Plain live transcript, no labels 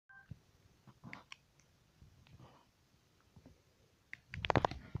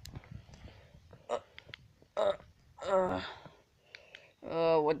Uh,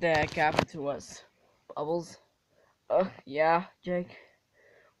 what the heck happened to us? Bubbles? Yeah, Jake.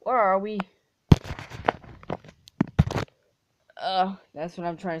 Where are we? That's what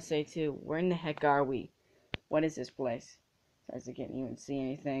I'm trying to say too. Where in the heck are we? What is this place? Guys, I can't even see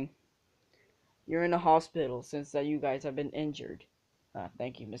anything. You're in a hospital since you guys have been injured.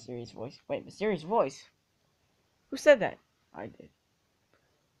 Thank you, mysterious voice. Wait, mysterious voice? Who said that? I did.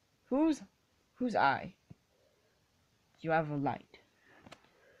 Who's I? You have a light.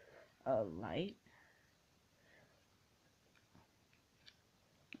 A light?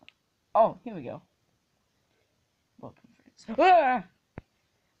 Oh, here we go. Welcome, friends. Ah!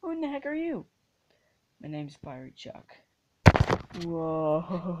 Who in the heck are you? My name's Fiery Chuck.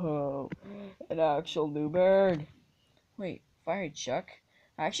 Whoa, an actual new bird. Wait, Fiery Chuck?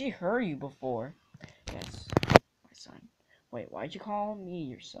 I actually heard you before. Yes, my son. Wait, why'd you call me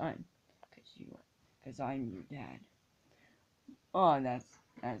your son? Cause I'm your dad. Oh, that's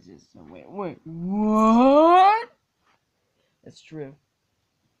just wait, what? That's true.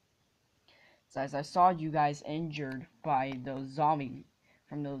 So as I saw you guys injured by those zombies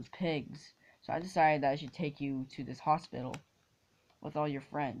from those pigs, so I decided that I should take you to this hospital with all your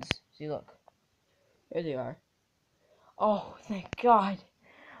friends. See, look, here they are. Oh, thank God.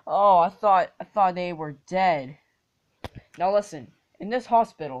 Oh, I thought they were dead. Now listen, in this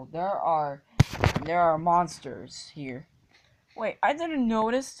hospital there are monsters here. Wait, I didn't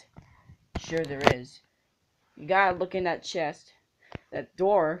notice. Sure there is. You gotta look in that chest, that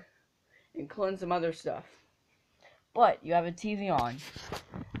door, and cleanse some other stuff. But you have a TV on.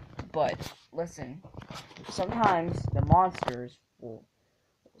 But listen, sometimes the monsters will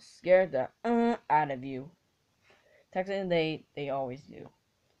scare the out of you. Technically, they always do,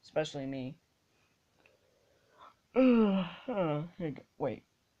 especially me. Wait.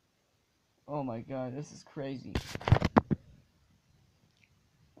 Oh my God, this is crazy.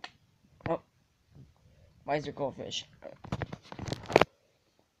 Oh, why is there goldfish?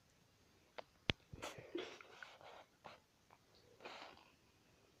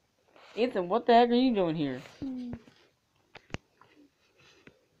 Ethan, what the heck are you doing here?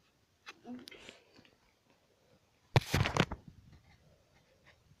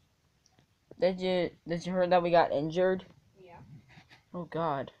 Did you hear that we got injured? Yeah. Oh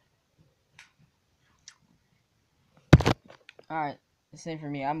God. Alright, the same for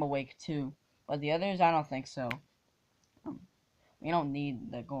me. I'm awake too. But the others, I don't think so. We don't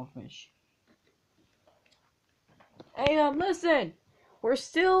need the goldfish. Hey, listen! We're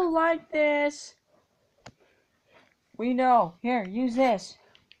still like this! We know. Here, use this.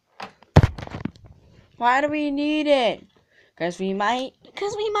 Why do we need it? Because we might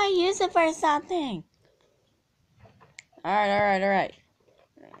use it for something. Alright.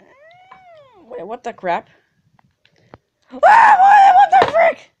 Wait, what the crap? Ah, what the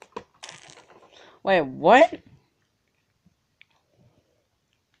frick? Wait, what?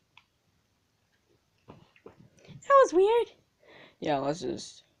 That was weird. Yeah, let's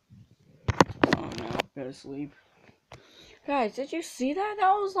just... Oh no, go to sleep. Guys, did you see that?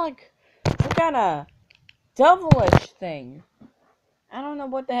 That was like some kind of devilish thing. I don't know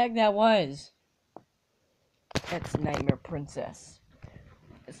what the heck that was. That's Nightmare Princess.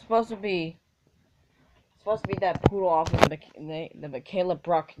 It's supposed to be that poodle off of the Michaela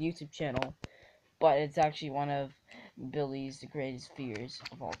Brock YouTube channel, but it's actually one of Billy's greatest fears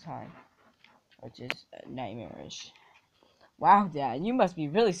of all time, which is nightmarish. Wow, Dad, you must be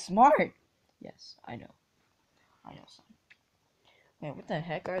really smart. Yes, I know, son. Man, what the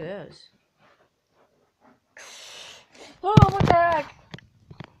heck are those? Oh, what the heck?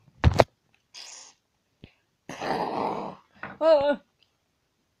 Oh,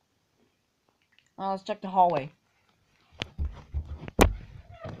 let's check the hallway.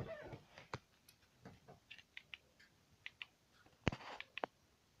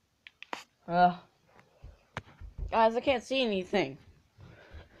 Guys, I can't see anything.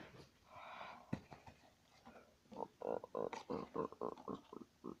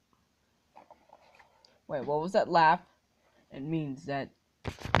 Wait, what was that laugh? It means that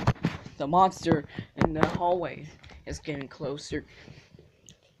the monster in the hallway is getting closer.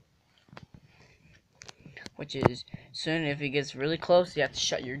 Which is, soon if he gets really close, you have to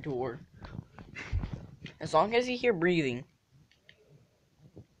shut your door. As long as you hear breathing.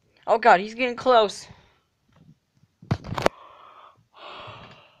 Oh God, he's getting close.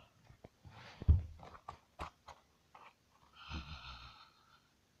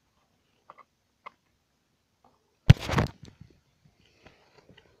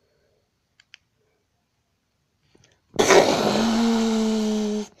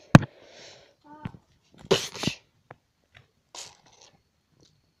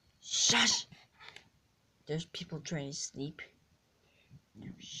 trying to sleep. No,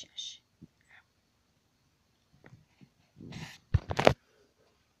 shush.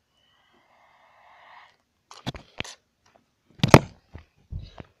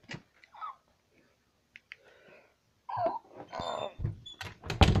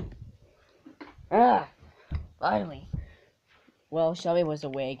 Finally. Well, Shelby was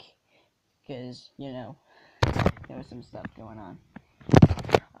awake, because, you know, there was some stuff going on.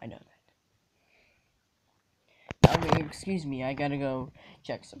 I know that. I mean, excuse me, I gotta go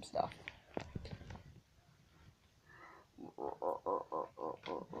check some stuff.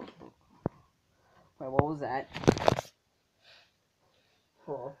 Wait, what was that?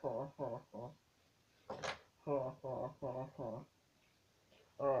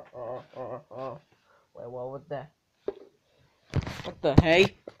 Wait, what was that? What the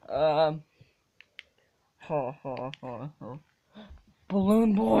hey?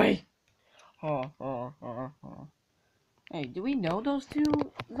 Balloon boy! Hey, do we know those two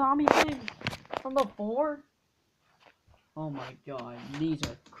zombie pigs from before? Oh my god, these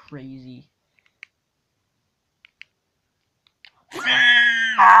are crazy.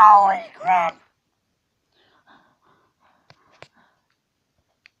 Holy crap!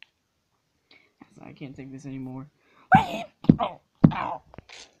 I can't take this anymore. Oh, ow.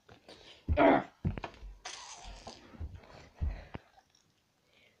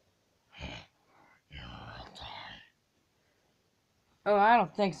 Oh, I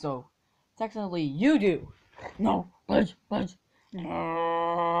don't think so. Technically, you do. No, please.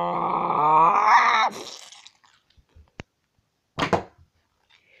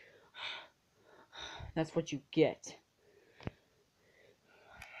 That's what you get.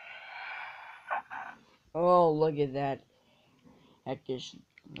 Oh, look at that. Heckish.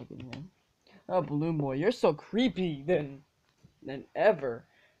 Look at him. Oh, Balloon Boy, you're so creepy than ever.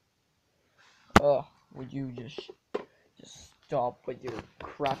 Oh, would you just stop with your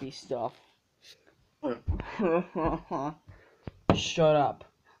crappy stuff? Shut up.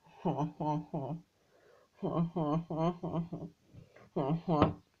 Oh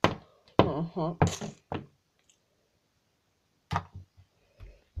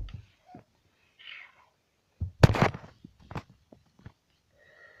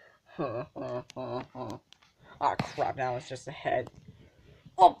crap, now it's just a head.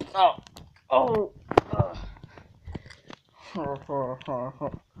 Oh.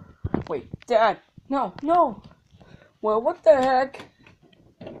 Wait, Dad! No! Well, what the heck?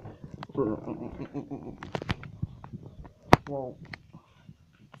 Whoa.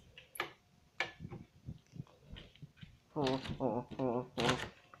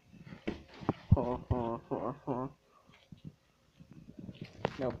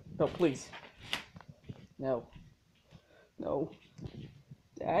 No, please. No.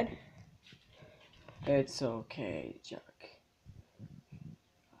 Dad? It's okay, Chuck.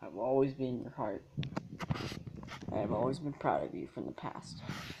 I've always been in your heart. I've always been proud of you from the past.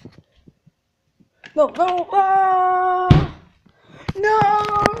 No! Ah! No!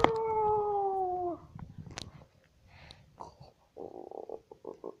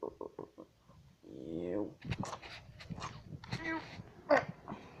 You.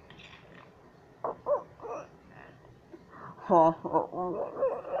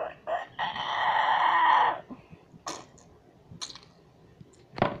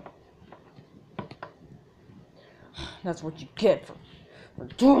 That's what you get for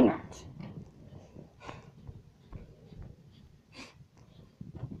doing that.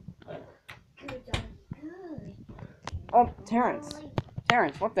 Oh, Terrence,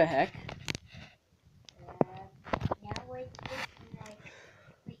 what the heck?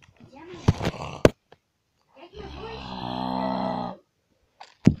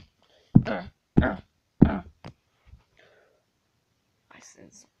 I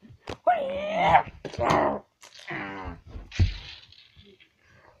said something.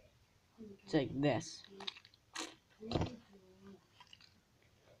 Take this.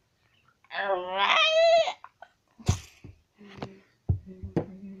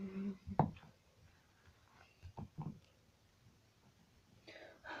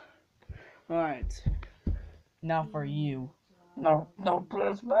 Alright. Now for you. No,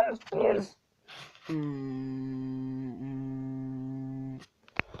 please.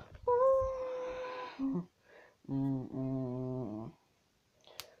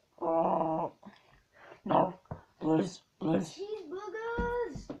 Oh, no, please.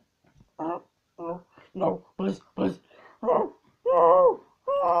 Cheeseburgers! No, please.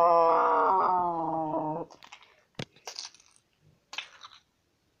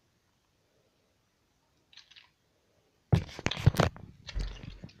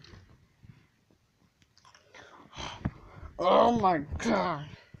 my god.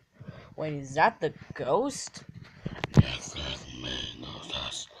 Wait, is that the ghost? Yes, that's me,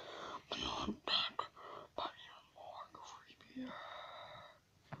 Ghost. And I'm back, but you're more creepy.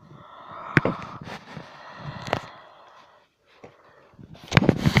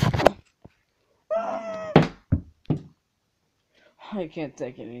 I can't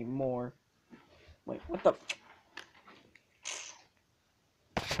take it anymore. Wait, what the?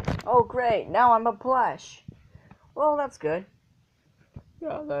 Oh, great. Now I'm a plush. Well, that's good.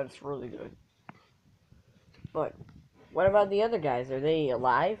 Yeah, that's really good. But what about the other guys? Are they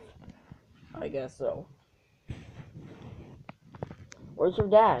alive? I guess so. Where's your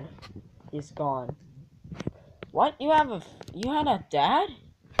dad? He's gone. What? You had a dad?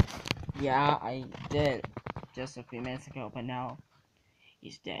 Yeah, I did. Just a few minutes ago, but now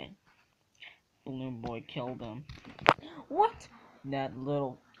he's dead. Balloon Boy killed him. What? That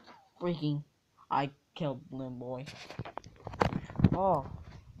little freaking... I killed Balloon Boy. Oh,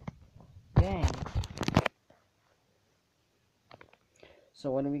 dang.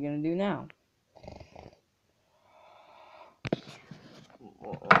 So what are we gonna do now?